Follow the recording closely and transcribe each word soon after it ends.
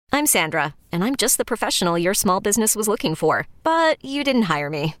I'm Sandra, and I'm just the professional your small business was looking for. But you didn't hire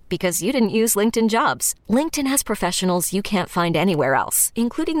me because you didn't use LinkedIn Jobs. LinkedIn has professionals you can't find anywhere else,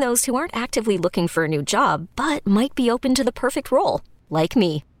 including those who aren't actively looking for a new job, but might be open to the perfect role, like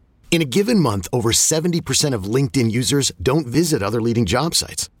me. In a given month, over 70% of LinkedIn users don't visit other leading job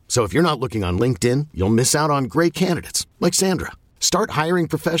sites. So if you're not looking on LinkedIn, you'll miss out on great candidates like Sandra. Start hiring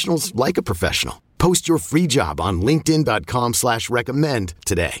professionals like a professional. Post your free job on linkedin.com/recommend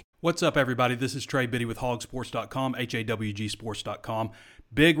today. What's up, everybody? This is Trey Biddy with hogsports.com, HAWGsports.com.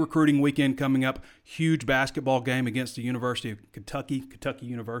 Big recruiting weekend coming up. Huge basketball game against the University of Kentucky, Kentucky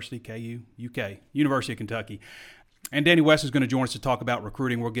University, KU, UK, University of Kentucky. And Danny West is going to join us to talk about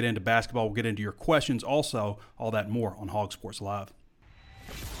recruiting. We'll get into basketball. We'll get into your questions. Also, all that and more on Hog Sports Live.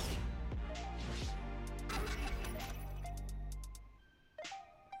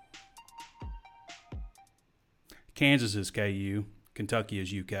 Kansas is KU, Kentucky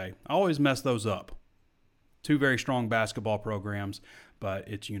is UK. I always mess those up. Two very strong basketball programs, but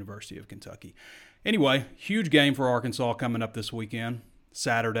it's University of Kentucky. Anyway, huge game for Arkansas coming up this weekend.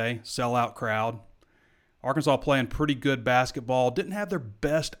 Saturday, sellout crowd. Arkansas playing pretty good basketball. Didn't have their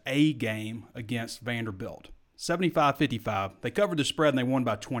best A game against Vanderbilt. 75-55. They covered the spread and they won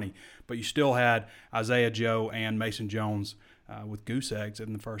by 20, but you still had Isaiah Joe and Mason Jones with goose eggs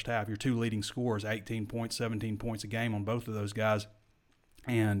in the first half. Your two leading scorers, 18 points, 17 points a game on both of those guys,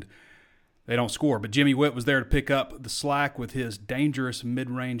 and they don't score. But Jimmy Whitt was there to pick up the slack with his dangerous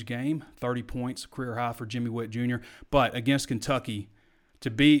mid-range game, 30 points, career high for Jimmy Whitt Jr. But against Kentucky,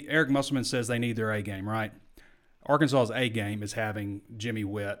 to beat, Eric Musselman says they need their A game, right? Arkansas's A game is having Jimmy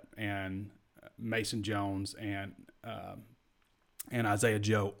Whitt and Mason Jones and Isaiah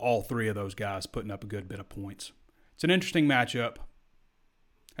Joe, all three of those guys putting up a good bit of points. It's an interesting matchup.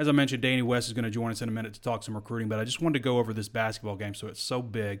 As I mentioned, Danny West is going to join us in a minute to talk some recruiting, but I just wanted to go over this basketball game, so it's so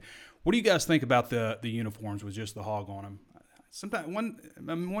big. What do you guys think about the uniforms with just the hog on them? Sometimes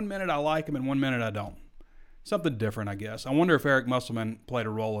one minute I like them and 1 minute I don't. Something different, I guess. I wonder if Eric Musselman played a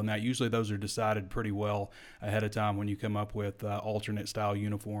role in that. Usually those are decided pretty well ahead of time when you come up with alternate style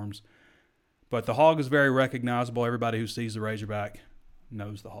uniforms. But the hog is very recognizable. Everybody who sees the Razorback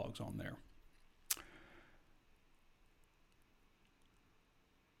knows the hog's on there.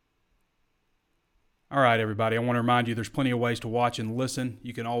 All right, everybody, I want to remind you there's plenty of ways to watch and listen.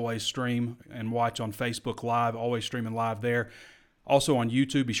 You can always stream and watch on Facebook Live, always streaming live there. Also on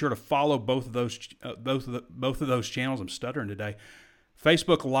YouTube, be sure to follow both of those channels. I'm stuttering today.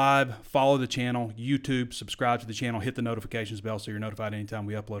 Facebook Live, follow the channel. YouTube, subscribe to the channel. Hit the notifications bell so you're notified anytime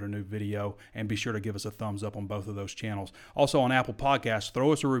we upload a new video. And be sure to give us a thumbs up on both of those channels. Also on Apple Podcasts,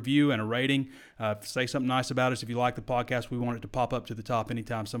 throw us a review and a rating. Say something nice about us. If you like the podcast, we want it to pop up to the top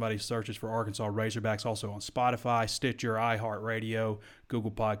anytime somebody searches for Arkansas Razorbacks. Also on Spotify, Stitcher, iHeartRadio,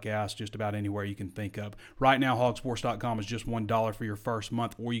 Google Podcasts, just about anywhere you can think of. Right now, hogsports.com is just $1 for your first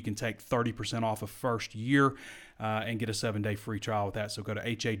month, or you can take 30% off a first year and get a 7-day free trial with that. So go to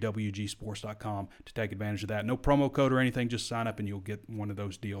HAWGsports.com to take advantage of that. No promo code or anything. Just sign up and you'll get one of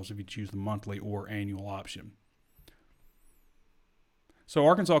those deals if you choose the monthly or annual option. So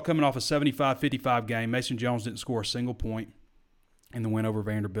Arkansas coming off a 75-55 game. Mason Jones didn't score a single point in the win over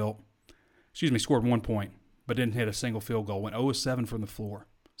Vanderbilt. Scored 1 point, but didn't hit a single field goal. Went 0-7 from the floor.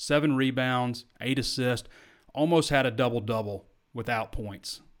 7 rebounds, 8 assists. Almost had a double-double without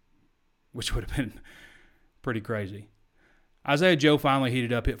points, which would have been pretty crazy. Isaiah Joe finally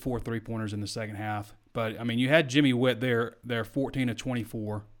heated up, hit 4 3-pointers in the second half. But, I mean, you had Jimmy Whitt there 14 of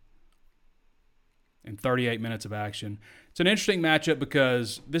 24 in 38 minutes of action. It's an interesting matchup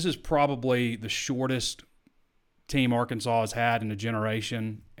because this is probably the shortest team Arkansas has had in a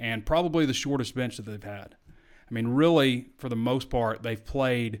generation and probably the shortest bench that they've had. I mean, really, for the most part, they've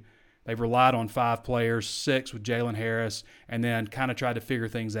relied on 5 players, 6 with Jalen Harris, and then kind of tried to figure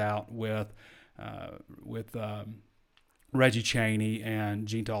things out with Reggie Chaney and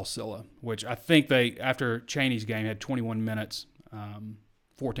Jeantal Silla, which I think they, after Chaney's game, had 21 minutes,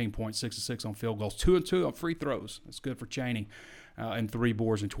 14 points, 6 of 6 on field goals, 2 of 2 on free throws. That's good for Chaney, and 3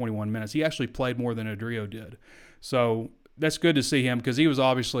 boards in 21 minutes. He actually played more than Adrio did. So that's good to see him because he was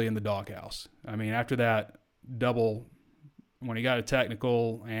obviously in the doghouse. I mean, after that double, when he got a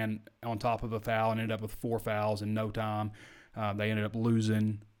technical and on top of a foul and ended up with 4 fouls in no time, they ended up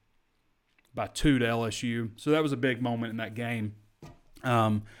losing by 2 to LSU. So that was a big moment in that game.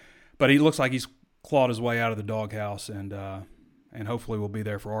 But he looks like he's clawed his way out of the doghouse and hopefully will be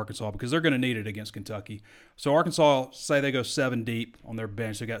there for Arkansas because they're going to need it against Kentucky. So Arkansas, say they go 7 deep on their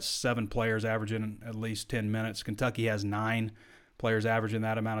bench. They got 7 players averaging at least 10 minutes. Kentucky has 9 players averaging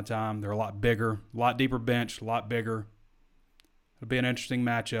that amount of time. They're a lot bigger, a lot deeper bench, a lot bigger. It'll be an interesting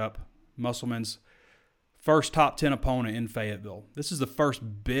matchup. Musselman's first top 10 opponent in Fayetteville. This is the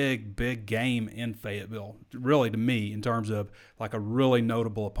first big game in Fayetteville, really, to me, in terms of like a really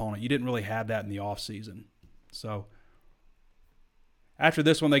notable opponent. You didn't really have that in the offseason. So after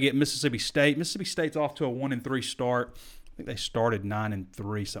this one, they get Mississippi State. Mississippi State's off to a 1-3 start. I think they started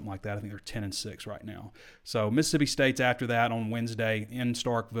 9-3, something like that. I think they're 10-6 right now. So Mississippi State's after that on Wednesday in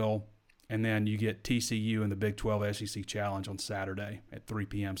Starkville. And then you get TCU in the Big 12 SEC Challenge on Saturday at 3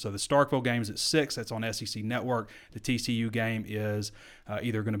 p.m. So the Starkville game is at 6. That's on SEC Network. The TCU game is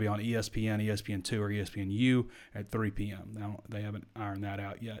either going to be on ESPN, ESPN2, or ESPNU at 3 p.m. Now, they haven't ironed that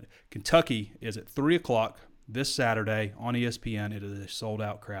out yet. Kentucky is at 3 o'clock this Saturday on ESPN. It is a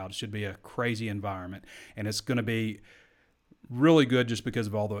sold-out crowd. It should be a crazy environment. And it's going to be really good just because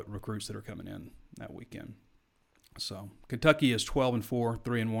of all the recruits that are coming in that weekend. So Kentucky is 12-4,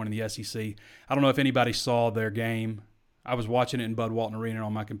 3-1 in the SEC. I don't know if anybody saw their game. I was watching it in Bud Walton Arena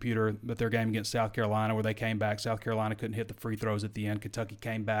on my computer, but their game against South Carolina where they came back. South Carolina couldn't hit the free throws at the end. Kentucky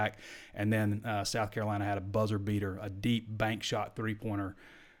came back, and then South Carolina had a buzzer beater, a deep bank shot three-pointer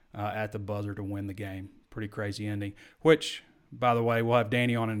at the buzzer to win the game. Pretty crazy ending, which, by the way, we'll have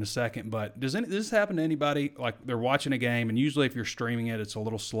Danny on in a second, but does this happen to anybody? Like they're watching a game, and usually if you're streaming it, it's a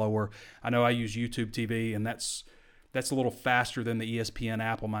little slower. I know I use YouTube TV, and that's a little faster than the ESPN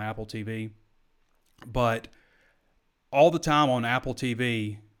app on my Apple TV. But all the time on Apple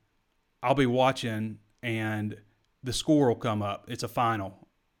TV, I'll be watching and the score will come up. It's a final.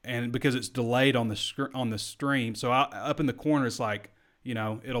 And because it's delayed on the stream, so up in the corner it's like, you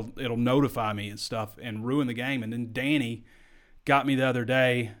know, it'll notify me and stuff and ruin the game. And then Danny got me the other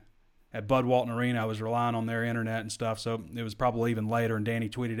day at Bud Walton Arena. I was relying on their internet and stuff, so it was probably even later, and Danny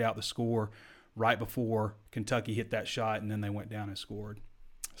tweeted out the score right before Kentucky hit that shot, and then they went down and scored.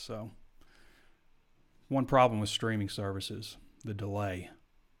 So one problem with streaming services, the delay.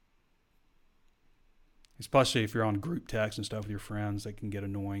 Especially if you're on group text and stuff with your friends, that can get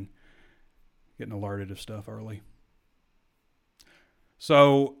annoying, getting alerted of stuff early.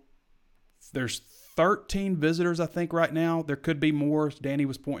 So there's 13 visitors, I think, right now. There could be more, as Danny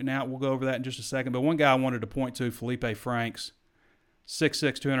was pointing out. We'll go over that in just a second. But one guy I wanted to point to, Felipe Franks,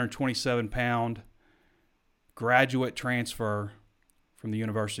 6'6", 227-pound, graduate transfer from the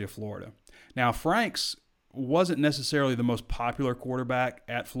University of Florida. Now, Franks wasn't necessarily the most popular quarterback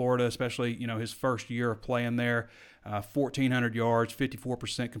at Florida, especially, you know, his first year of playing there. 1,400 yards,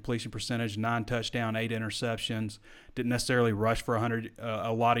 54% completion percentage, 9 touchdowns, 8 interceptions. Didn't necessarily rush for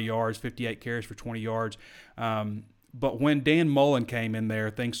a lot of yards, 58 carries for 20 yards. But when Dan Mullen came in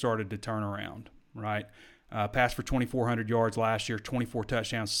there, things started to turn around, right? Passed for 2,400 yards last year, 24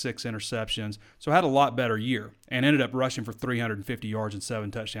 touchdowns, 6 interceptions. So had a lot better year and ended up rushing for 350 yards and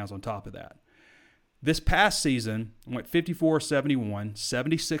 7 touchdowns on top of that. This past season, went 54-71,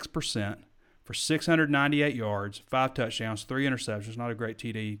 76% for 698 yards, 5 touchdowns, 3 interceptions. Not a great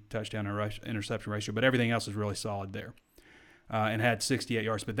TD touchdown and interception ratio, but everything else is really solid there. And had 68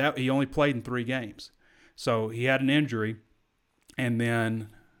 yards. But he only played in 3 games. So he had an injury, and then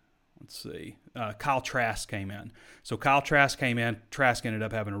Kyle Trask came in. So Kyle Trask came in. Trask ended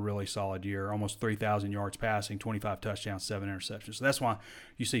up having a really solid year, almost 3,000 yards passing, 25 touchdowns, 7 interceptions. So that's why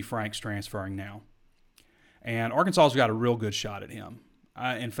you see Franks transferring now. And Arkansas's got a real good shot at him.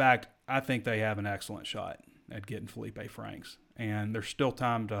 In fact, I think they have an excellent shot at getting Felipe Franks. And there's still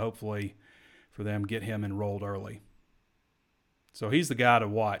time to hopefully for them get him enrolled early. So he's the guy to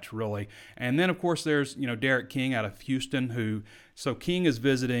watch, really. And then, of course, there's, you know, Derek King out of Houston so King is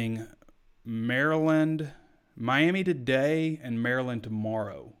visiting Maryland, Miami today, and Maryland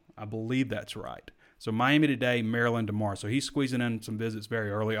tomorrow. I believe that's right. So Miami today, Maryland tomorrow. So he's squeezing in some visits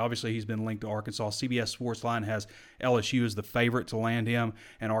very early. Obviously, he's been linked to Arkansas. CBS Sportsline has LSU as the favorite to land him,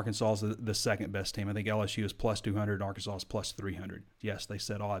 and Arkansas is the second best team. I think LSU is plus 200 and Arkansas is plus 300. Yes, they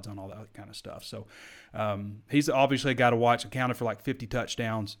set odds on all that kind of stuff. So he's obviously a guy to watch. Accounted for like 50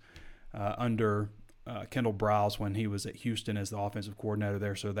 touchdowns under Kendall Briles when he was at Houston as the offensive coordinator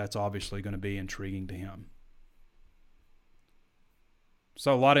there. So that's obviously going to be intriguing to him.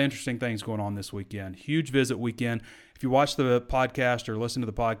 So a lot of interesting things going on this weekend. Huge visit weekend. If you watched the podcast or listened to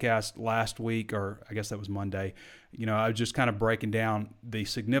the podcast last week, or I guess that was Monday, you know, I was just kind of breaking down the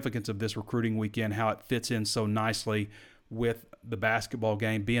significance of this recruiting weekend, how it fits in so nicely with the basketball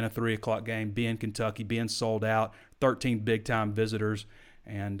game, being a 3 o'clock game, being Kentucky, being sold out, 13 big-time visitors.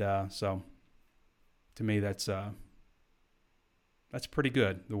 And so to me, that's pretty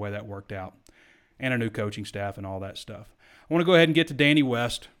good, the way that worked out. And a new coaching staff and all that stuff. I want to go ahead and get to Danny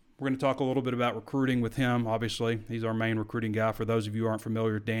West. We're going to talk a little bit about recruiting with him, obviously. He's our main recruiting guy. For those of you who aren't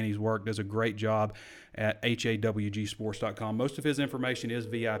familiar with Danny's work, does a great job at HAWGsports.com. Most of his information is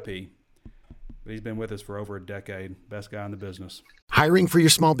VIP, but he's been with us for over a decade. Best guy in the business. Hiring for your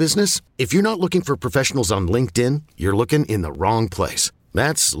small business? If you're not looking for professionals on LinkedIn, you're looking in the wrong place.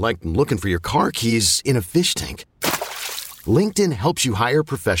 That's like looking for your car keys in a fish tank. LinkedIn helps you hire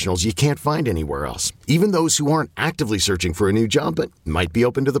professionals you can't find anywhere else, even those who aren't actively searching for a new job but might be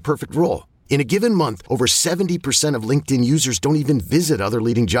open to the perfect role. In a given month, over 70% of LinkedIn users don't even visit other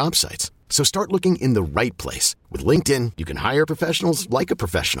leading job sites. So start looking in the right place. With LinkedIn, you can hire professionals like a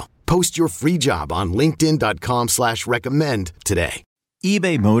professional. Post your free job on linkedin.com/recommend today.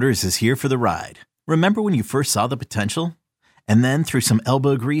 eBay Motors is here for the ride. Remember when you first saw the potential? And then through some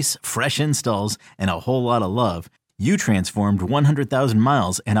elbow grease, fresh installs, and a whole lot of love, you transformed 100,000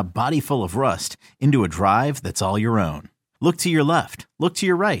 miles and a body full of rust into a drive that's all your own. Look to your left. Look to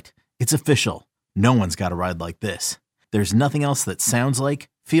your right. It's official. No one's got a ride like this. There's nothing else that sounds like,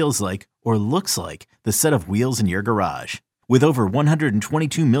 feels like, or looks like the set of wheels in your garage. With over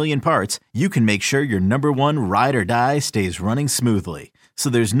 122 million parts, you can make sure your number one ride or die stays running smoothly.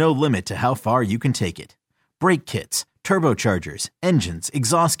 So there's no limit to how far you can take it. Brake kits, turbochargers, engines,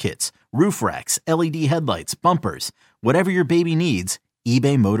 exhaust kits, roof racks, LED headlights, bumpers, whatever your baby needs,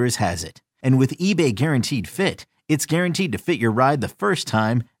 eBay Motors has it. And with eBay Guaranteed Fit, it's guaranteed to fit your ride the first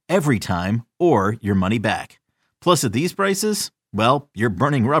time, every time, or your money back. Plus at these prices, well, you're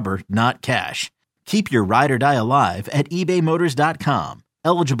burning rubber, not cash. Keep your ride or die alive at ebaymotors.com.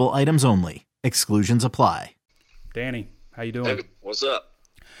 Eligible items only. Exclusions apply. Danny, how you doing? Hey, what's up?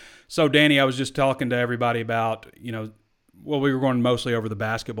 So, Danny, I was just talking to everybody about, we were going mostly over the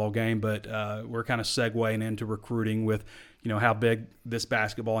basketball game, but we're kind of segueing into recruiting with, how big this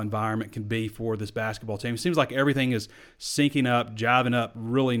basketball environment can be for this basketball team. It seems like everything is syncing up, jiving up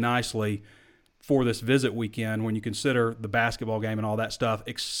really nicely for this visit weekend when you consider the basketball game and all that stuff,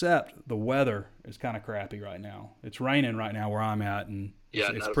 except the weather is kind of crappy right now. It's raining right now where I'm at, and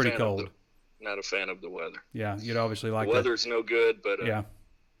it's pretty cold. Not a fan of the weather. Yeah, you'd obviously like the weather's no good, but yeah.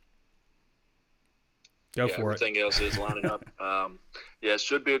 Go for everything else is lining up. It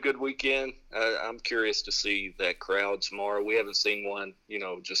should be a good weekend. I'm curious to see that crowd tomorrow. We haven't seen one,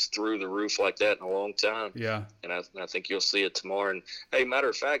 just through the roof like that in a long time. Yeah. And I think you'll see it tomorrow. And, hey, matter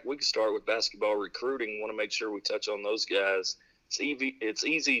of fact, we can start with basketball recruiting. Want to make sure we touch on those guys. It's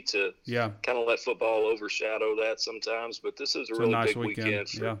easy to kind of let football overshadow that sometimes, but this is a really nice big weekend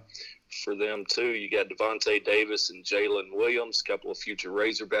for them, too. You got Devontae Davis and Jalen Williams, a couple of future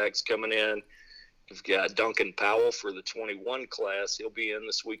Razorbacks coming in. We've got Duncan Powell for the 21 class. He'll be in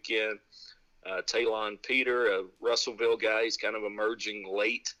this weekend. Talon Peter, a Russellville guy. He's kind of emerging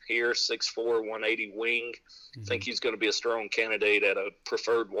late here, 6'4", 180 wing. I think he's going to be a strong candidate at a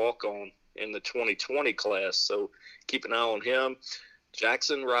preferred walk-on in the 2020 class. So keep an eye on him.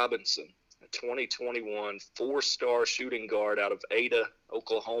 Jackson Robinson, a 2021 four-star shooting guard out of Ada,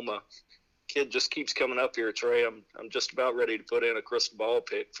 Oklahoma. Kid just keeps coming up here, Trey. I'm just about ready to put in a crystal ball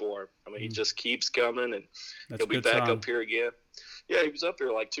pick for him. I mean, he just keeps coming, and he'll be back up here again. Yeah, he was up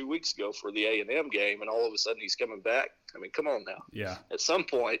here like 2 weeks ago for the A&M game, and all of a sudden he's coming back. I mean, come on now. Yeah. At some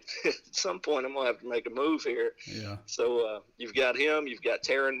point, I'm going to have to make a move here. Yeah. So you've got him. You've got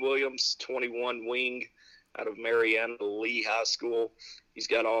Taryn Williams, 21 wing out of Mariana Lee High School. He's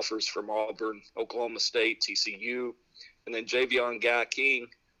got offers from Auburn, Oklahoma State, TCU, and then Javion Guy King,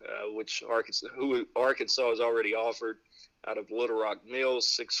 which Arkansas has already offered, out of Little Rock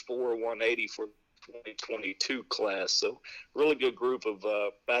Mills, 6'4", 180 for the 2022 class. So really good group of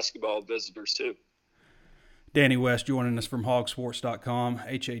basketball visitors too. Danny West joining us from hogsports.com,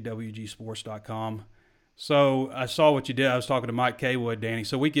 HAWGsports.com. So I saw what you did. I was talking to Mike Kaywood, Danny.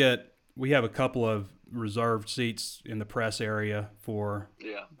 So we have a couple of reserved seats in the press area for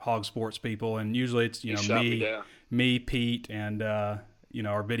Hog Sports people, and usually it's me, Pete, and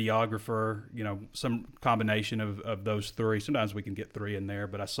our videographer, some combination of those three. Sometimes we can get three in there,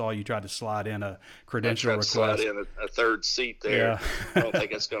 but I saw you tried to slide in a credential request. Slide in a third seat there. Yeah. I don't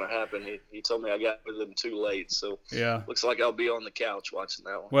think it's going to happen. He told me I got with him too late, so looks like I'll be on the couch watching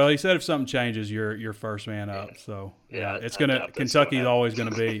that one. Well, he said if something changes, you're first man up. So it's Kentucky's always going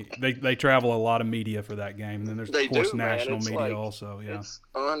to be. They travel a lot of media for that game, and then there's of course national media also. Yeah, it's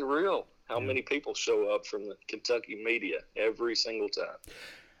unreal how many people show up from the Kentucky media every single time.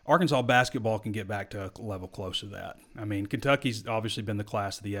 Arkansas basketball can get back to a level close to that. I mean, Kentucky's obviously been the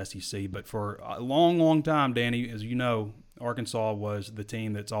class of the SEC, but for a long, long time, Danny, as you know, Arkansas was the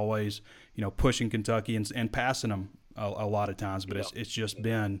team that's always, pushing Kentucky and passing them a lot of times. But it's just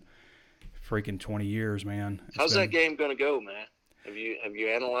been freaking 20 years, man. How's that game going to go, man? Have you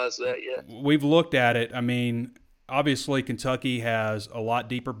analyzed that yet? We've looked at it. I mean, obviously Kentucky has a lot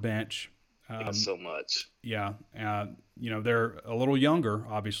deeper bench. So much. Yeah. They're a little younger,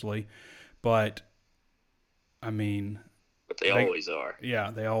 obviously, but I mean. But they always are.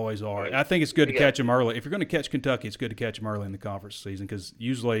 Yeah, they always are. Right. I think it's good to catch them early. If you're going to catch Kentucky, it's good to catch them early in the conference season because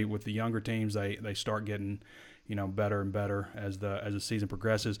usually with the younger teams, they start getting, better and better as the season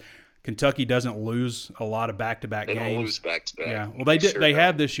progresses. Kentucky doesn't lose a lot of back-to-back games. They don't lose back-to-back. Yeah, well, they did. They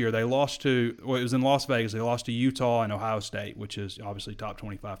have this year. They lost to. Well, it was in Las Vegas. They lost to Utah and Ohio State, which is obviously top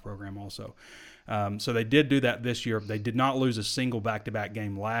 25 program also. So they did do that this year. They did not lose a single back-to-back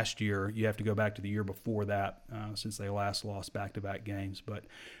game last year. You have to go back to the year before that since they last lost back-to-back games. But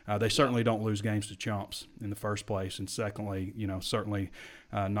they certainly don't lose games to chumps in the first place. And secondly, certainly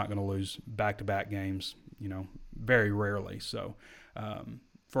not going to lose back-to-back games, very rarely. So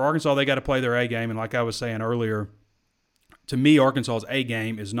for Arkansas, they got to play their A game. And like I was saying earlier, to me, Arkansas's A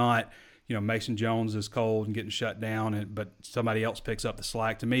game is not – Mason Jones is cold and getting shut down, but somebody else picks up the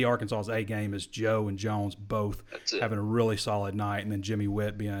slack. To me, Arkansas's A game is Joe and Jones both having a really solid night, and then Jimmy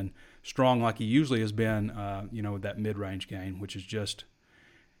Witt being strong like he usually has been, with that mid-range game, which is just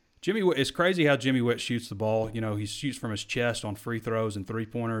Jimmy Witt. It's crazy how Jimmy Witt shoots the ball. He shoots from his chest on free throws and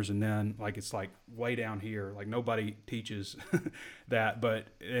three-pointers, and then it's way down here. Like nobody teaches that, but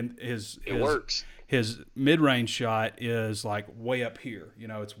it works. His mid-range shot is way up here.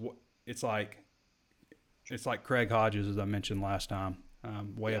 It's like Craig Hodges, as I mentioned last time,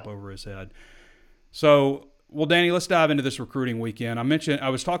 way up over his head. So, well, Danny, let's dive into this recruiting weekend. I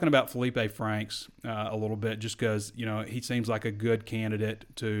was talking about Felipe Franks a little bit just because, he seems like a good candidate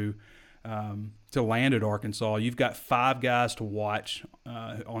to land at Arkansas. You've got 5 guys to watch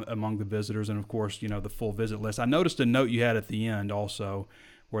among the visitors and, of course, the full visit list. I noticed a note you had at the end also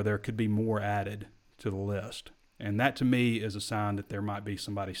where there could be more added to the list. And that, to me, is a sign that there might be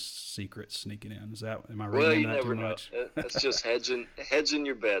somebody secret sneaking in. Am I reading that too much? That's just hedging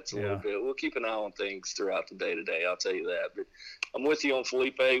your bets a little bit. We'll keep an eye on things throughout the day-to-day, I'll tell you that. But I'm with you on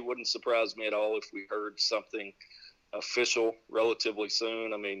Felipe. Wouldn't surprise me at all if we heard something official relatively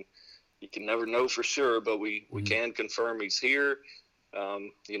soon. I mean, you can never know for sure, but we can confirm he's here.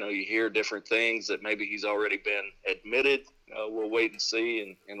 You hear different things that maybe he's already been admitted. We'll wait and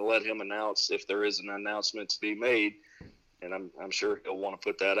see and let him announce if there is an announcement to be made. And I'm sure he'll want to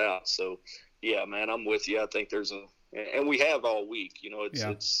put that out. So, yeah, man, I'm with you. I think and we have all week.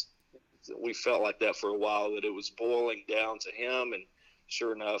 We felt like that for a while, that it was boiling down to him. And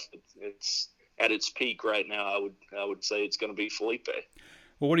sure enough, it's at its peak right now. I would say it's going to be Felipe.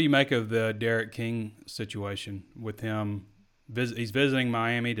 Well, what do you make of the Derek King situation with him? He's visiting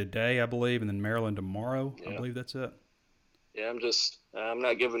Miami today, I believe, and then Maryland tomorrow. Yeah. I believe that's it. Yeah, I'm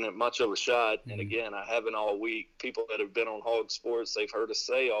not giving it much of a shot. Mm-hmm. And again, I haven't all week. People that have been on Hog Sports, they've heard us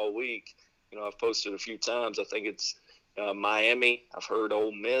say all week. I've posted a few times. I think it's Miami. I've heard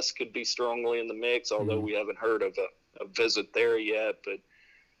Ole Miss could be strongly in the mix, although we haven't heard of a visit there yet. But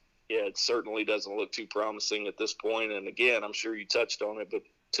yeah, it certainly doesn't look too promising at this point. And again, I'm sure you touched on it, but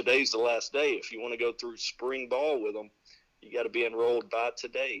today's the last day. If you want to go through spring ball with them, you got to be enrolled by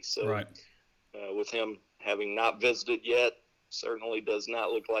today. So right. With him having not visited yet, certainly does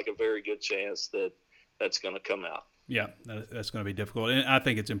not look like a very good chance that that's going to come out. Yeah, that's going to be difficult. And I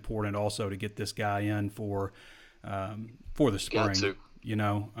think it's important also to get this guy in for the spring. Got to.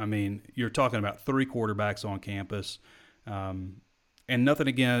 I mean, you're talking about 3 quarterbacks on campus. And nothing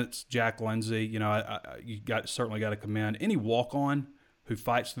against Jack Lindsey. You certainly got to commend any walk-on who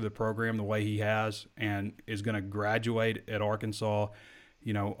fights through the program the way he has and is going to graduate at Arkansas,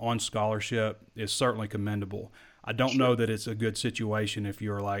 on scholarship is certainly commendable. I don't know that it's a good situation if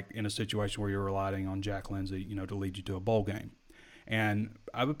you're in a situation where you're relying on Jack Lindsey, to lead you to a bowl game. And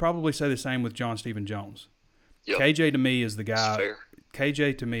I would probably say the same with John Stephen Jones. Yep. KJ to me is the guy.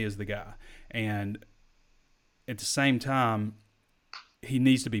 KJ to me is the guy. And at the same time, he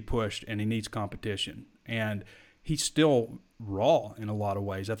needs to be pushed and he needs competition. And he's still raw in a lot of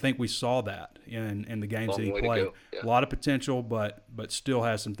ways. I think we saw that in the games that he played. Yeah. A lot of potential, but still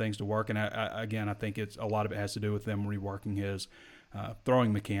has some things to work. And I think a lot of it has to do with them reworking his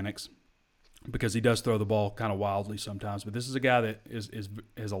throwing mechanics, because he does throw the ball kind of wildly sometimes. But this is a guy that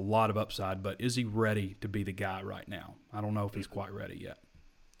has a lot of upside. But is he ready to be the guy right now? I don't know if he's quite ready yet.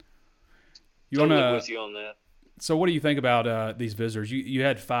 I'm with you on that. So what do you think about these visitors? You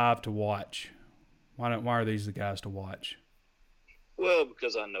had 5 to watch. Why are these the guys to watch? Well,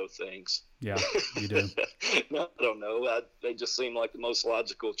 because I know things. Yeah, you do. No, I don't know. They just seem like the most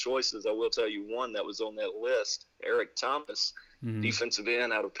logical choices. I will tell you one that was on that list, Eric Thomas, defensive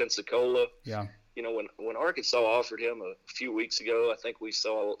end out of Pensacola. Yeah. you know, when Arkansas offered him a few weeks ago, I think we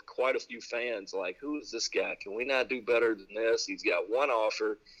saw quite a few fans like, who is this guy? Can we not do better than this? He's got one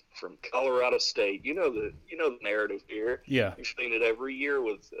offer from Colorado State. You know the narrative here. Yeah. You've seen it every year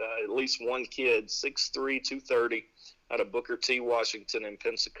with at least one kid, 6'3", 230, out of Booker T. Washington in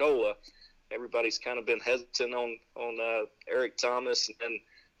Pensacola. Everybody's kind of been hesitant on Eric Thomas. And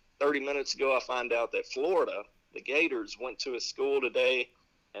 30 minutes ago, I find out that Florida, the Gators, went to his school today,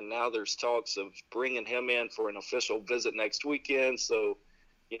 and now there's talks of bringing him in for an official visit next weekend. So,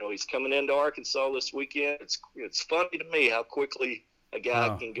 you know, he's coming into Arkansas this weekend. It's funny to me how quickly a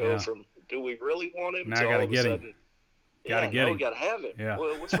guy can go from, do we really want him, now to I all of a get him. sudden, Gotta get him. got to have him. Yeah.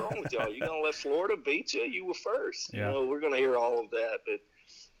 Well, what's wrong with y'all? You going to let Florida beat you? You were first. Yeah. You know, we're going to hear all of that. But,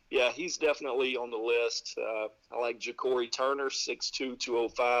 yeah, he's definitely on the list. I like Ja'Cory Turner, 6'2",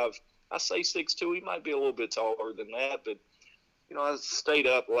 205. I say 6'2". He might be a little bit taller than that. But, you know, I stayed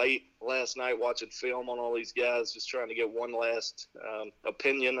up late last night watching film on all these guys, just trying to get one last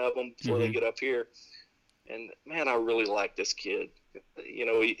opinion of them before they get up here. And, man, I really like this kid. You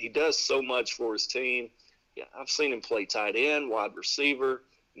know, he does so much for his team. Yeah, I've seen him play tight end, wide receiver,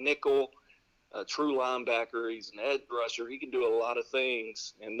 nickel, true linebacker. He's an edge rusher. He can do a lot of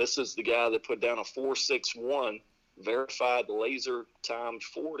things. And this is the guy that put down a 4.61 verified laser timed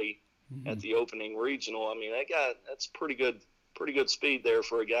 40 at the opening regional. I mean, that's pretty good speed there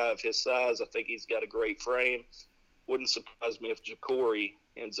for a guy of his size. I think he's got a great frame. Wouldn't surprise me if Ja'Cory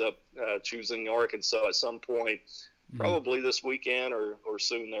ends up choosing Arkansas at some point, probably this weekend or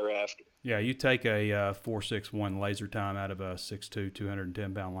soon thereafter. Yeah, you take a 4.61 laser time out of a 6'2",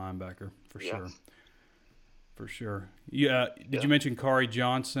 210-pound linebacker for sure. For sure. Yeah. Did you mention Kari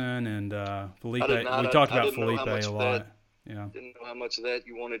Johnson and Felipe? We talked about Felipe a lot. Yeah. Didn't know how much of that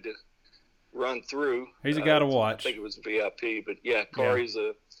you wanted to run through. He's a guy to watch. I think it was VIP, but yeah, Kari's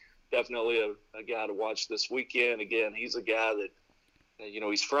definitely a guy to watch this weekend. Again, he's a guy that, you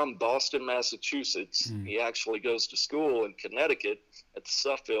know, he's from Boston, Massachusetts. He actually goes to school in Connecticut at the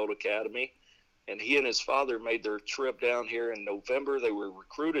Suffield Academy, and he and his father made their trip down here in November. They were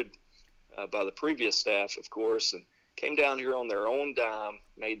recruited by the previous staff, of course, and came down here on their own dime,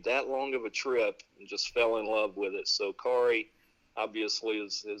 made that long of a trip, and just fell in love with it. So Kari obviously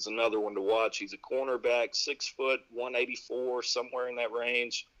is another one to watch. He's a cornerback, 6 foot, 184, somewhere in that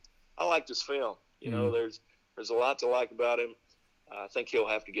range. I liked his film. You know, there's a lot to like about him. I think he'll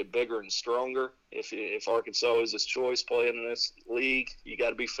have to get bigger and stronger if Arkansas is his choice playing in this league. You got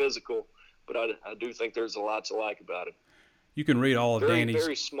to be physical, but I do think there's a lot to like about him. You can read all of Danny's.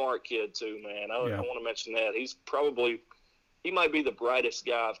 Very smart kid too, man. I want to mention that he might be the brightest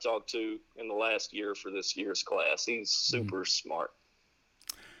guy I've talked to in the last year for this year's class. He's super smart.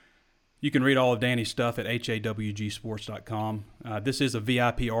 You can read all of Danny's stuff at hawgsports.com. This is a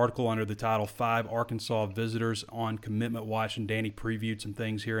VIP article under the title 5 Arkansas Visitors on Commitment Watch, and Danny previewed some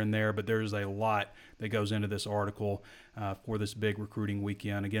things here and there, but there's a lot that goes into this article for this big recruiting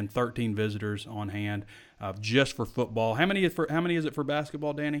weekend. Again, 13 visitors on hand just for football. How many is it for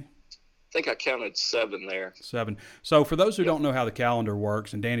basketball, Danny? I think I counted 7 there. 7. So for those who don't know how the calendar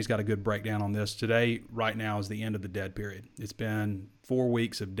works, and Danny's got a good breakdown on this, today, right now, is the end of the dead period. It's been 4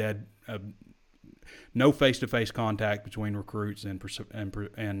 weeks of no face-to-face contact between recruits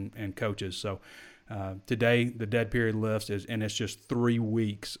and coaches. So today, the dead period lifts, and it's just 3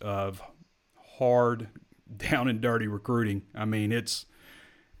 weeks of hard, down and dirty recruiting. I mean, it's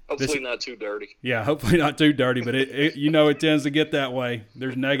hopefully not too dirty. Yeah, hopefully not too dirty, but it tends to get that way.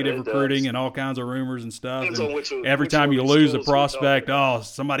 There's negative recruiting and all kinds of rumors and stuff. And every time you lose a prospect,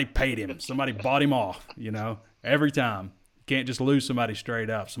 somebody paid him. Somebody bought him off, you know, every time. You can't just lose somebody straight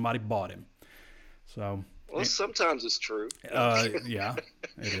up. Somebody bought him. So. Well, sometimes it's true. Yeah,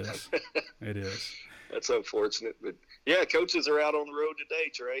 it is. It is. That's unfortunate. But, yeah, coaches are out on the road today,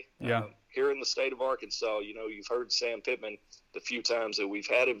 Trey. Yeah. Here in the state of Arkansas, you know, you've heard Sam Pittman the few times that we've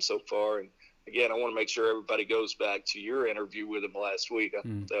had him so far. And, again, I want to make sure everybody goes back to your interview with him last week. I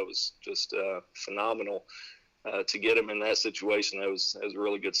thought that was just phenomenal to get him in that situation. That was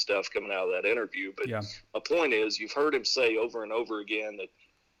really good stuff coming out of that interview. But my point is, you've heard him say over and over again that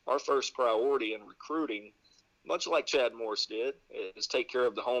our first priority in recruiting, much like Chad Morris did, is take care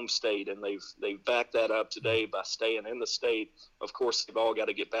of the home state, and they've backed that up today by staying in the state. Of course, they've all got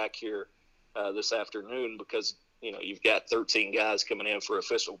to get back here this afternoon because, you know, you've got 13 guys coming in for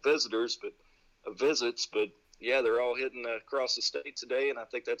official visits, but yeah, they're all hitting across the state today, and I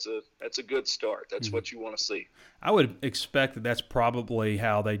think that's a good start. That's what you want to see. I would expect that that's probably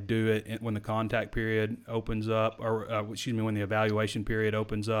how they do it when the contact period opens up, or when the evaluation period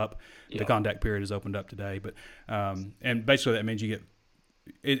opens up. Yeah. The contact period is opened up today, but and basically that means you get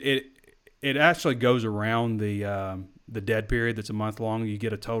it. it actually goes around the dead period that's a month long. You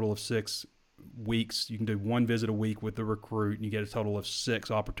get a total of 6 weeks. You can do 1 visit a week with the recruit, and you get a total of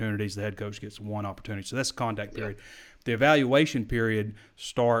 6 opportunities. The head coach gets 1 opportunity. So that's the contact period. The evaluation period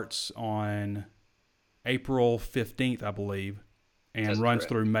starts on April 15th, I believe, and that's runs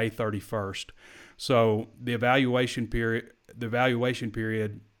correct. through May 31st. So the evaluation period,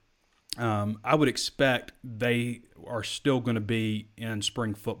 I would expect they are still going to be in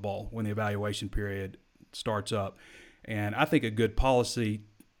spring football when the evaluation period starts up. And I think a good policy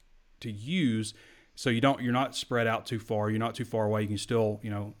to use, so you're not spread out too far, you're not too far away, you can still,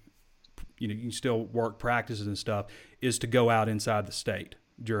 you can still work practices and stuff, is to go out inside the state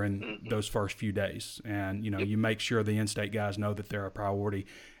during those first few days. And, you make sure the in-state guys know that they're a priority.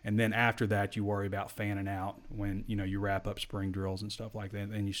 And then after that, you worry about fanning out when, you wrap up spring drills and stuff like that.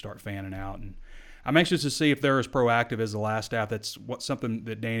 And then you start fanning out. And I'm anxious to see if they're as proactive as the last staff. That's something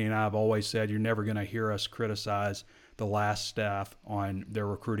that Danny and I have always said. You're never going to hear us criticize the last staff on their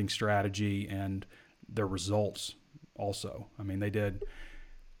recruiting strategy and their results also. I mean, they didn't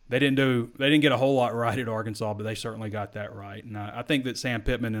get a whole lot right at Arkansas, but they certainly got that right. And I think that Sam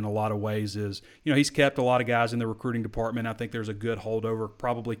Pittman in a lot of ways is, he's kept a lot of guys in the recruiting department. I think there's a good holdover,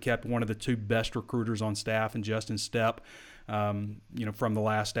 probably kept one of the 2 best recruiters on staff in Justin Stepp, from the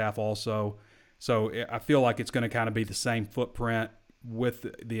last staff also. So I feel like it's going to kind of be the same footprint with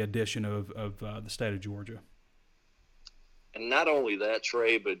the addition of the state of Georgia. And not only that,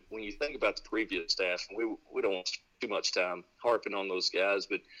 Trey, but when you think about the previous staff, and we don't want too much time harping on those guys,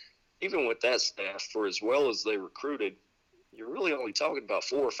 but even with that staff, for as well as they recruited, you're really only talking about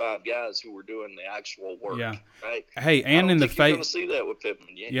 4 or 5 guys who were doing the actual work, right? Hey, and in the you're going to see that with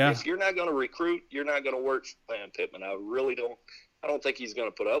Pittman. Yeah. If you're not going to recruit, you're not going to work for Sam Pittman. I don't think he's going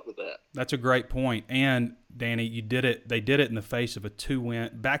to put up with that. That's a great point. And Danny, they did it in the face of a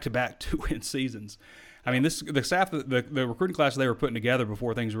back-to-back 2-win seasons. I mean, the staff, the recruiting class they were putting together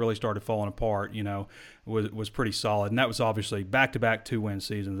before things really started falling apart, was pretty solid. And that was obviously back-to-back 2-win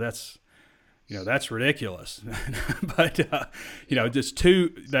seasons. That's ridiculous. But just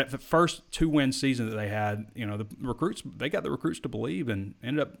the first 2-win season that they had, they got the recruits to believe and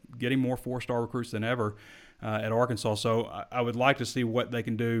ended up getting more 4-star recruits than ever at Arkansas. So I would like to see what they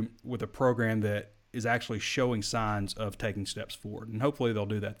can do with a program that is actually showing signs of taking steps forward, and hopefully they'll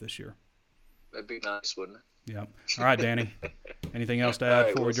do that this year. That'd be nice, wouldn't it? Yeah. All right, Danny. Anything else to add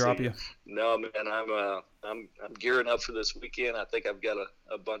before we drop you? No, man. I'm gearing up for this weekend. I think I've got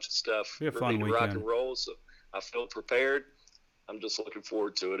a bunch of stuff ready to rock and roll. So I feel prepared. I'm just looking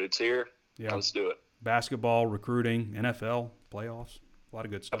forward to it. It's here. Yeah. Let's do it. Basketball, recruiting, NFL, playoffs, a lot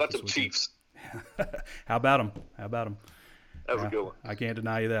of good stuff. How about the Chiefs? How about them? Have a good one. I can't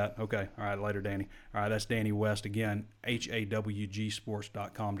deny you that. Okay. All right. Later, Danny. All right. That's Danny West. Again,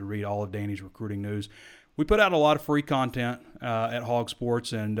 HAWGsports.com to read all of Danny's recruiting news. We put out a lot of free content at Hog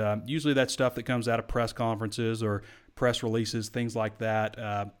Sports, and usually that's stuff that comes out of press conferences or press releases, things like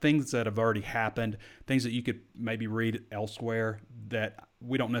that, things that have already happened, things that you could maybe read elsewhere that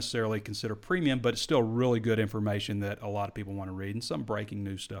we don't necessarily consider premium, but it's still really good information that a lot of people want to read, and some breaking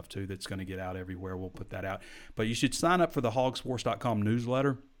news stuff too that's going to get out everywhere. We'll put that out. But you should sign up for the hogsports.com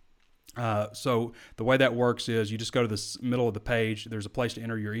newsletter. So the way that works is you just go to the middle of the page. There's a place to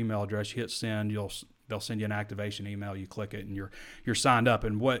enter your email address. You hit send. They'll send you an activation email. You click it, and you're signed up.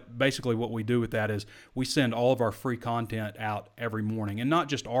 And what we do with that is we send all of our free content out every morning, and not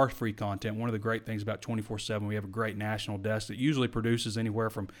just our free content. One of the great things about 24/7, we have a great national desk that usually produces anywhere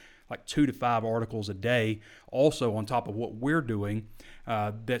from like 2 to 5 articles a day, also on top of what we're doing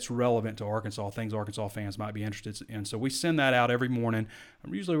that's relevant to Arkansas, things Arkansas fans might be interested in. So we send that out every morning,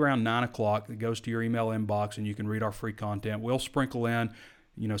 usually around 9 o'clock. It goes to your email inbox, and you can read our free content. We'll sprinkle in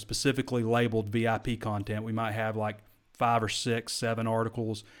specifically labeled VIP content. We might have like 5 or 6, 7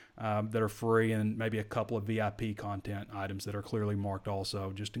 articles that are free, and maybe a couple of VIP content items that are clearly marked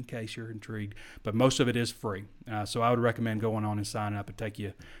also, just in case you're intrigued. But most of it is free. So I would recommend going on and signing up. It'd take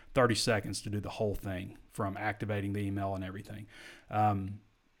you 30 seconds to do the whole thing, from activating the email and everything.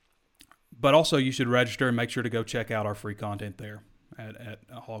 But also you should register and make sure to go check out our free content there at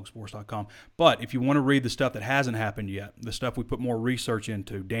hogsports.com. But if you want to read the stuff that hasn't happened yet, the stuff we put more research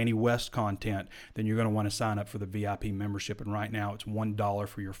into, Danny West content, then you're going to want to sign up for the VIP membership. And right now it's $1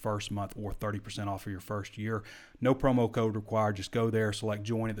 for your first month, or 30% off for your first year. No promo code required. Just go there, select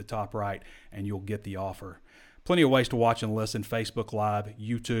join at the top right, and you'll get the offer. Plenty of ways to watch and listen: Facebook Live,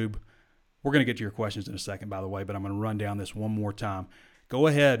 YouTube. We're going to get to your questions in a second, by the way, but I'm going to run down this one more time. go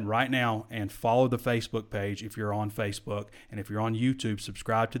ahead right now and follow the Facebook page if you're on Facebook. And if you're on YouTube,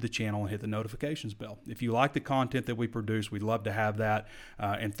 subscribe to the channel and hit the notifications bell. If you like the content that we produce, we'd love to have that.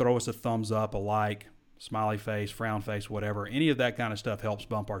 And throw us a thumbs up, a like, smiley face, frown face, whatever. Any of that kind of stuff helps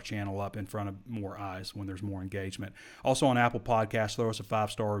bump our channel up in front of more eyes when there's more engagement. Also on Apple Podcasts, throw us a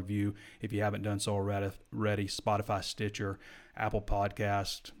 5-star review if you haven't done so already. Spotify, Stitcher, Apple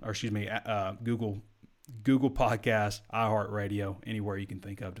Podcast, Google Podcasts, iHeartRadio, anywhere you can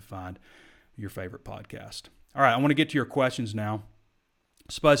think of to find your favorite podcast. All right, I want to get to your questions now.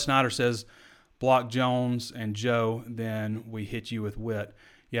 Spud Snyder says, block Jones and Joe, then we hit you with Witt.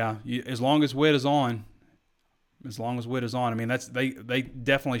 Yeah, as long as Witt is on. I mean, they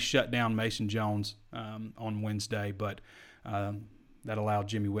definitely shut down Mason Jones on Wednesday, but that allowed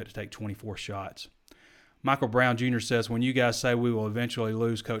Jimmy Witt to take 24 shots. Michael Brown Jr. says, when you guys say we will eventually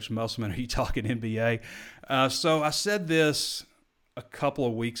lose Coach Musselman, are you talking NBA? So I said this a couple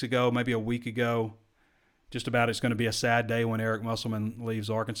of weeks ago, maybe a week ago, just about it's going to be a sad day when Eric Musselman leaves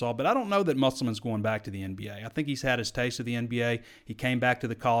Arkansas. But I don't know that Musselman's going back to the NBA. I think he's had his taste of the NBA. He came back to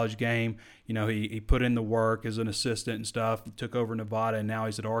the college game. You know, he put in the work as an assistant and stuff, took over Nevada, and now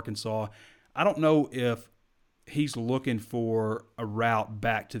he's at Arkansas. I don't know if he's looking for a route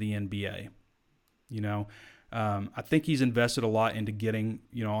back to the NBA. You know, I think he's invested a lot into getting,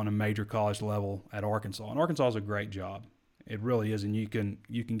 you know, on a major college level at Arkansas. And Arkansas is a great job. It really is, and you can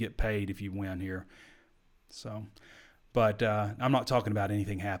get paid if you win here. So, but I'm not talking about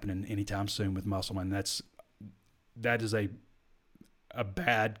anything happening anytime soon with Musselman. That is a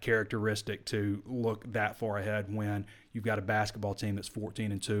bad characteristic to look that far ahead when you've got a basketball team that's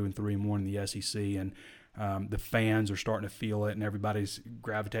 14-2 and 3-1 in the SEC, and the fans are starting to feel it, and everybody's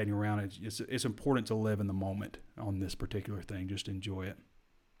gravitating around it. It's important to live in the moment on this particular thing. Just enjoy it.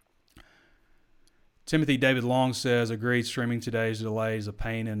 Timothy David Long says, agreed, streaming today's delay is a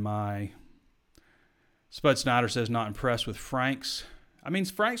pain in my... Spud Snyder says, not impressed with Franks. I mean,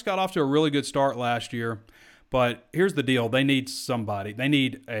 Franks got off to a really good start last year, but here's the deal. They need somebody. They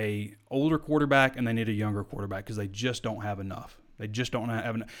need a older quarterback, and they need a younger quarterback because they just don't have enough. They just don't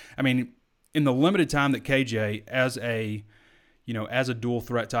have enough. I mean, in the limited time that KJ, as a dual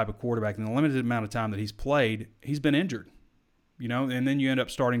threat type of quarterback, in the limited amount of time that he's played, he's been injured. You know, and then you end up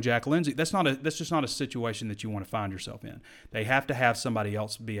starting Jack Lindsey. That's just not a situation that you want to find yourself in. They have to have somebody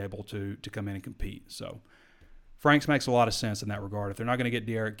else be able to come in and compete. So Franks makes a lot of sense in that regard. If they're not going to get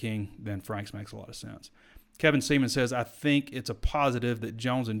De'Aaron King, then Franks makes a lot of sense. Kevin Seaman says, I think it's a positive that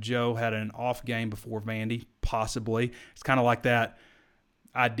Jones and Joe had an off game before Vandy, possibly. It's kind of like that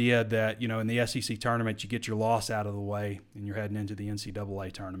idea that, you know, in the SEC tournament, you get your loss out of the way and you're heading into the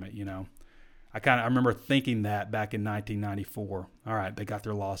NCAA tournament, you know. I remember thinking that back in 1994. All right, they got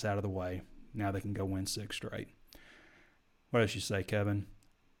their loss out of the way. Now they can go win 6 straight. What else you say, Kevin?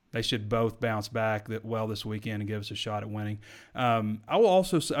 They should both bounce back this weekend and give us a shot at winning. I will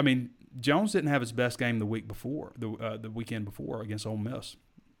also say, I mean, Jones didn't have his best game the weekend before against Ole Miss.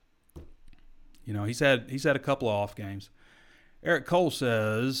 You know, he's had a couple of off games. Eric Cole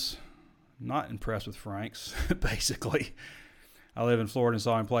says, not impressed with Franks, basically. I live in Florida and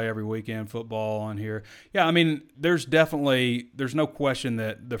saw him play every weekend football on here. Yeah, I mean, there's no question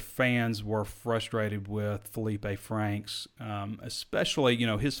that the fans were frustrated with Felipe Franks, especially, you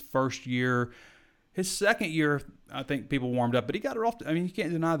know, his first year. His second year, I think people warmed up, but he got it off. You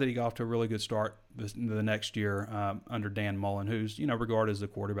can't deny that he got off to a really good start the next year under Dan Mullen, who's, you know, regarded as the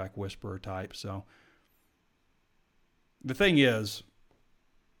quarterback whisperer type. So the thing is,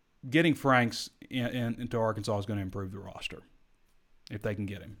 getting Franks into Arkansas is going to improve the roster. If they can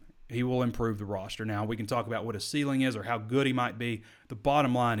get him, he will improve the roster. Now, we can talk about what his ceiling is or how good he might be. The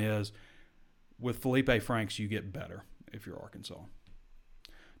bottom line is, with Felipe Franks, you get better if you're Arkansas.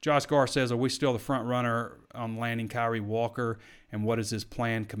 Josh Garr says, are we still the front runner on landing Kyrie Walker, and what is his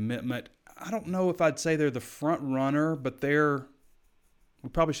planned commitment? I don't know if I'd say they're the front runner, but we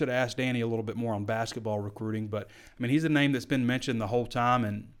probably should have asked Danny a little bit more on basketball recruiting. But, I mean, he's a name that's been mentioned the whole time,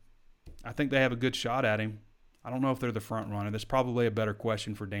 and I think they have a good shot at him. I don't know if they're the front runner. That's probably a better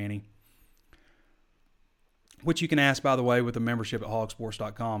question for Danny, which you can ask, by the way, with a membership at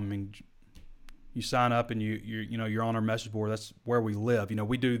hogsports.com. I mean, you sign up and you're on our message board. That's where we live. You know,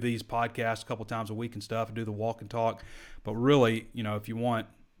 we do these podcasts a couple times a week and stuff, and do the walk and talk. But really, you know, if you want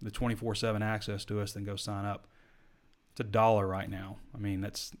the 24/7 access to us, then go sign up. It's $1 right now. I mean,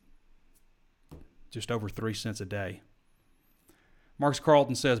 that's just over 3 cents a day. Marcus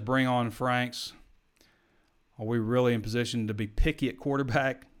Carlton says, bring on Franks. Are we really in position to be picky at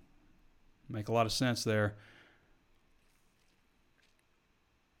quarterback? Make a lot of sense there.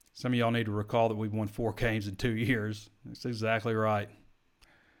 Some of y'all need to recall that we've won 4 games in 2 years. That's exactly right.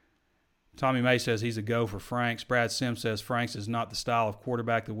 Tommy May says he's a go for Franks. Brad Sims says Franks is not the style of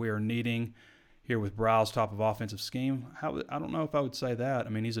quarterback that we are needing here with Briles' type of offensive scheme. I don't know if I would say that. I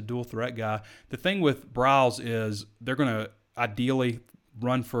mean, he's a dual threat guy. The thing with Briles is they're going to ideally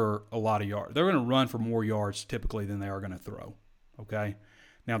run for a lot of yards. They're going to run for more yards typically than they are going to throw, okay?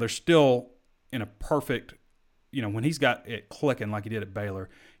 Now, they're still in a perfect, when he's got it clicking like he did at Baylor,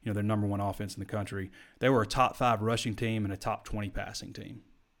 their number one offense in the country, they were a top 5 rushing team and a top 20 passing team.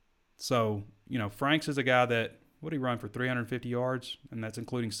 So, Franks is a guy that, what did he run for 350 yards? And that's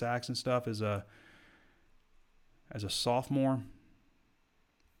including sacks and stuff as a sophomore.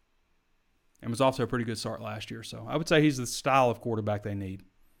 And was off to a pretty good start last year. So I would say he's the style of quarterback they need.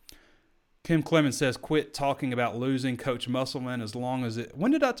 Kim Clemens says, quit talking about losing Coach Musselman as long as it –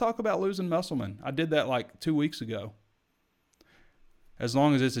 when did I talk about losing Musselman? I did that like 2 weeks ago. As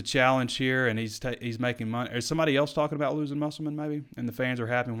long as it's a challenge here and he's making money. Is somebody else talking about losing Musselman maybe? And the fans are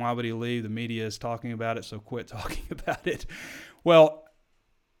happy. Why would he leave? The media is talking about it, so quit talking about it. Well,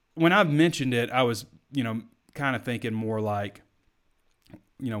 when I mentioned it, I was, kind of thinking more like,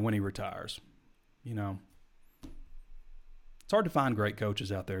 when he retires. It's hard to find great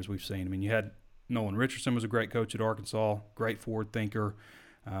coaches out there, as we've seen. I mean, you had Nolan Richardson was a great coach at Arkansas, great forward thinker.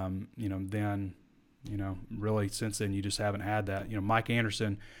 Really since then you just haven't had that. Mike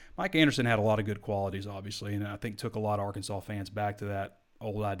Anderson had a lot of good qualities, obviously, and I think took a lot of Arkansas fans back to that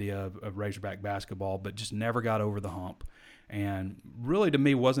old idea of Razorback basketball, but just never got over the hump. And really, to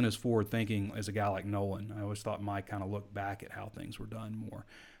me, wasn't as forward-thinking as a guy like Nolan. I always thought Mike kind of looked back at how things were done more.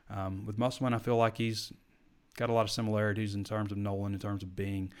 With Musselman, I feel like he's got a lot of similarities in terms of Nolan, in terms of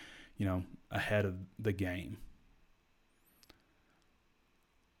being, ahead of the game.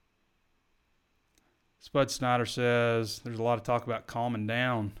 Spud Snyder says, there's a lot of talk about calming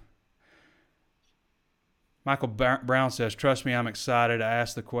down. Michael Brown says, trust me, I'm excited. I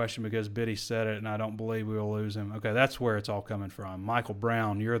asked the question because Biddy said it, and I don't believe we will lose him. Okay, that's where it's all coming from. Michael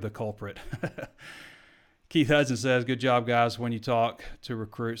Brown, you're the culprit. Keith Hudson says, good job, guys. When you talk to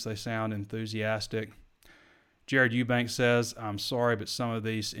recruits, they sound enthusiastic. Jared Eubanks says, I'm sorry, but some of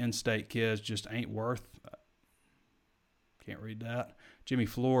these in-state kids just ain't worth. Can't read that. Jimmy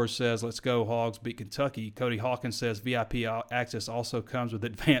Flores says, let's go, Hogs, beat Kentucky. Cody Hawkins says, VIP access also comes with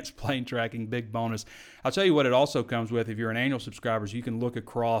advanced plane tracking, big bonus. I'll tell you what it also comes with. If you're an annual subscriber, you can look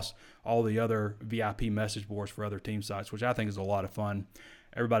across all the other VIP message boards for other team sites, which I think is a lot of fun.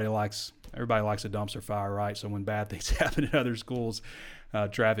 Everybody likes a dumpster fire, right? So when bad things happen at other schools,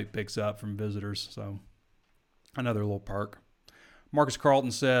 traffic picks up from visitors. So another little perk. Marcus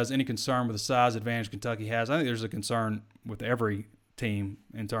Carlton says, any concern with the size advantage Kentucky has? I think there's a concern with every team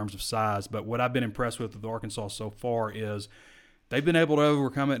in terms of size, but what I've been impressed with Arkansas so far is they've been able to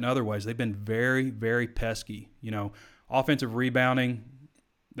overcome it in other ways. They've been very, very pesky. Offensive rebounding,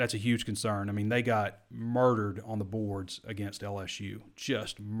 that's a huge concern. I mean, they got murdered on the boards against LSU,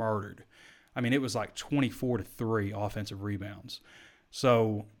 just murdered. I mean, it was like 24-3 offensive rebounds.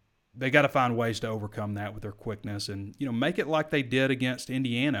 So they got to find ways to overcome that with their quickness and, make it like they did against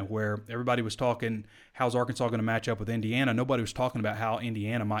Indiana, where everybody was talking, how's Arkansas going to match up with Indiana? Nobody was talking about how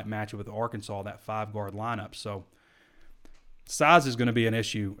Indiana might match up with Arkansas, that 5-guard lineup. So size is going to be an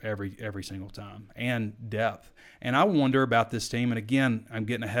issue every single time, and depth. And I wonder about this team, and again, I'm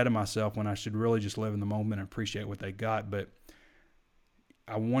getting ahead of myself when I should really just live in the moment and appreciate what they got, but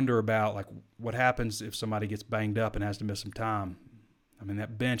I wonder about, what happens if somebody gets banged up and has to miss some time. I mean,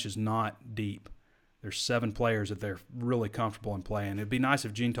 that bench is not deep. There's 7 players that they're really comfortable in playing. It'd be nice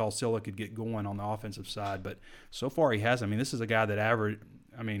if Gene Silla could get going on the offensive side, but so far he hasn't. I mean, this is a guy that I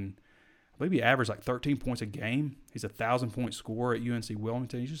believe he averaged 13 points a game. He's a 1,000-point scorer at UNC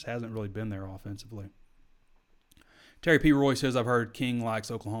Wilmington. He just hasn't really been there offensively. Terry P. Roy says, I've heard King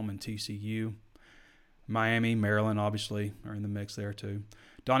likes Oklahoma and TCU. Miami, Maryland, obviously, are in the mix there too.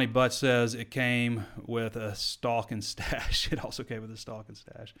 Donnie Butt says it came with a stock and stash. It also came with a stock and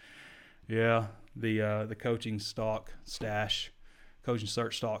stash. Yeah, the coaching stock stash, coaching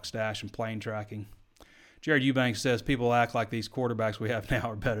search stock stash, and plane tracking. Jared Eubanks says people act like these quarterbacks we have now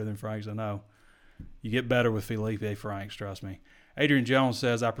are better than Franks. I know. You get better with Felipe Franks, trust me. Adrian Jones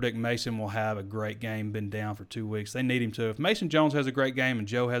says, I predict Mason will have a great game, been down for 2 weeks. They need him to. If Mason Jones has a great game and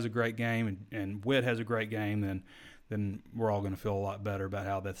Joe has a great game and Witt has a great game, then we're all going to feel a lot better about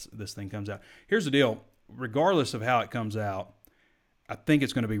how this thing comes out. Here's the deal. Regardless of how it comes out, I think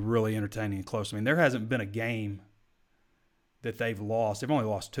it's going to be really entertaining and close. I mean, there hasn't been a game that they've lost. They've only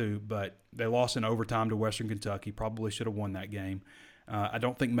lost 2, but they lost in overtime to Western Kentucky. Probably should have won that game. I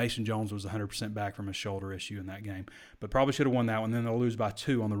don't think Mason Jones was 100% back from a shoulder issue in that game, but probably should have won that one. Then they'll lose by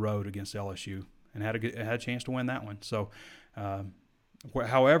 2 on the road against LSU and had a chance to win that one. So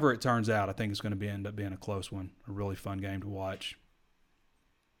however it turns out, I think it's going to end up being a close one, a really fun game to watch.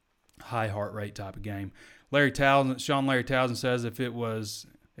 High heart rate type of game. Larry Townsend says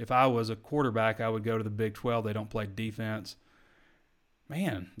if I was a quarterback, I would go to the Big 12. They don't play defense.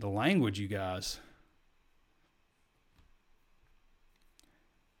 Man, the language, you guys.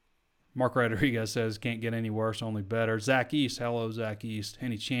 Mark Rodriguez says, can't get any worse, only better. Zach East, hello, Zach East.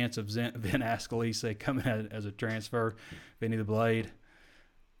 Any chance of Vin Ascalise coming as a transfer? Vinny the Blade.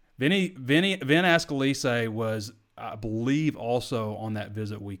 Vin Ascalise was, I believe, also on that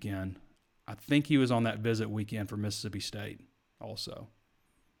visit weekend. I think he was on that visit weekend for Mississippi State also.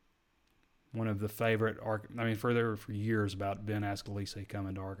 One of the favorite, for years about Ben Ascalise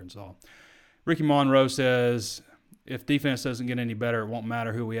coming to Arkansas. Ricky Monroe says, if defense doesn't get any better, it won't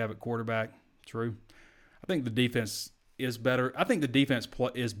matter who we have at quarterback. True. I think the defense is better. I think the defense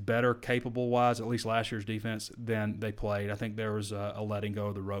is better capable-wise, at least last year's defense, than they played. I think there was a letting go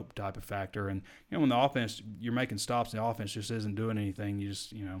of the rope type of factor. And, when the offense, you're making stops and the offense just isn't doing anything, you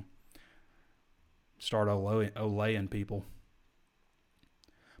just, start olaying people.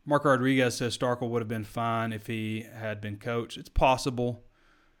 Mark Rodriguez says Starkel would have been fine if he had been coached. It's possible.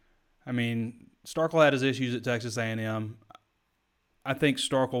 Starkel had his issues at Texas A&M. I think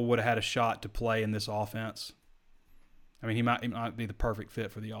Starkel would have had a shot to play in this offense. He might be the perfect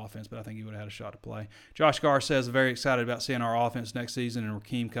fit for the offense, but I think he would have had a shot to play. Josh Garr says, very excited about seeing our offense next season and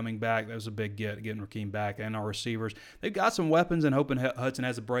Rakeem coming back. That was a big getting Rakeem back, and our receivers. They've got some weapons, and hoping Hudson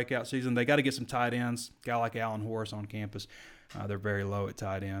has a breakout season. They got to get some tight ends. A guy like Alan Horace on campus. They're very low at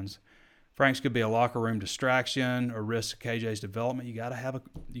tight ends. Franks could be a locker room distraction or risk KJ's development. You got to have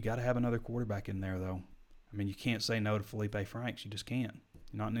another quarterback in there, though. You can't say no to Felipe Franks. You just can't.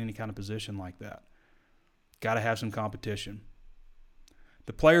 You're not in any kind of position like that. Got to have some competition.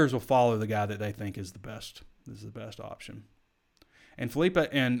 The players will follow the guy that they think is the best. This is the best option. And Felipe,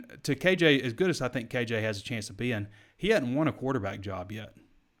 and to KJ, as good as I think KJ has a chance of being, he hadn't won a quarterback job yet.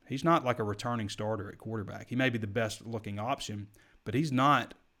 He's not like a returning starter at quarterback. He may be the best looking option, but he's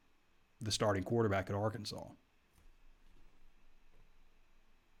not the starting quarterback at Arkansas. All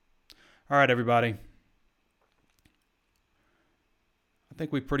right, everybody. I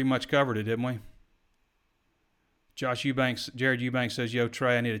think we pretty much covered it, didn't we? Jared Eubanks says, yo,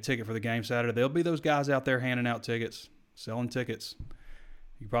 Trey, I need a ticket for the game Saturday. There'll be those guys out there handing out tickets, selling tickets.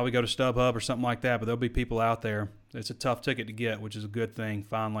 You probably go to StubHub or something like that, but there'll be people out there. It's a tough ticket to get, which is a good thing,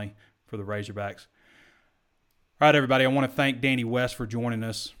 finally, for the Razorbacks. All right, everybody, I want to thank Danny West for joining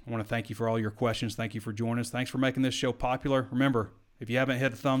us. I want to thank you for all your questions. Thank you for joining us. Thanks for making this show popular. Remember, if you haven't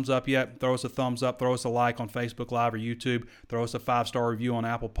hit a thumbs up yet, throw us a thumbs up. Throw us a like on Facebook Live or YouTube. Throw us a 5-star review on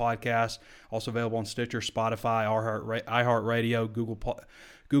Apple Podcasts. Also available on Stitcher, Spotify, iHeartRadio,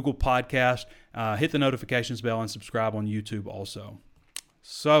 Google Podcast. Hit the notifications bell and subscribe on YouTube also.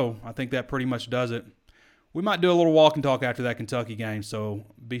 So I think that pretty much does it. We might do a little walk and talk after that Kentucky game, so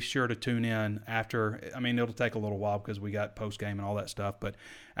be sure to tune in after. It'll take a little while because we got post-game and all that stuff, but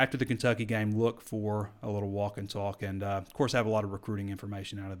after the Kentucky game, look for a little walk and talk and, of course, have a lot of recruiting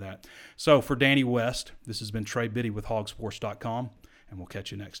information out of that. So for Danny West, this has been Trey Biddy with Hogsports.com, and we'll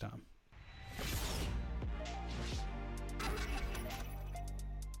catch you next time.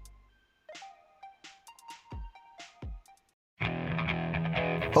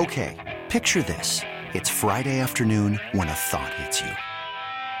 Okay, picture this. It's Friday afternoon when a thought hits you.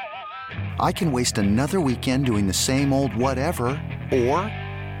 I can waste another weekend doing the same old whatever, or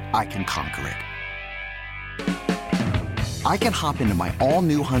I can conquer it. I can hop into my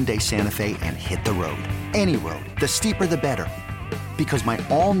all-new Hyundai Santa Fe and hit the road. Any road. The steeper, the better. Because my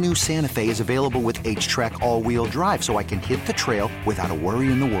all-new Santa Fe is available with H-Track all-wheel drive, so I can hit the trail without a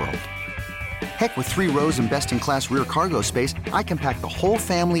worry in the world. Heck, with 3 rows and best-in-class rear cargo space, I can pack the whole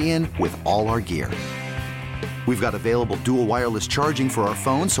family in with all our gear. We've got available dual wireless charging for our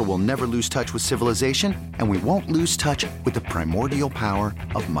phones, so we'll never lose touch with civilization, and we won't lose touch with the primordial power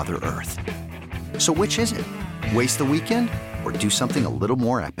of Mother Earth. So which is it? Waste the weekend or do something a little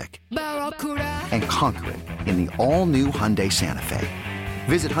more epic? And conquer it in the all-new Hyundai Santa Fe.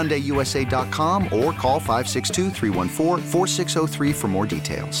 Visit HyundaiUSA.com or call 562-314-4603 for more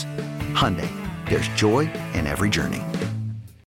details. Hyundai, there's joy in every journey.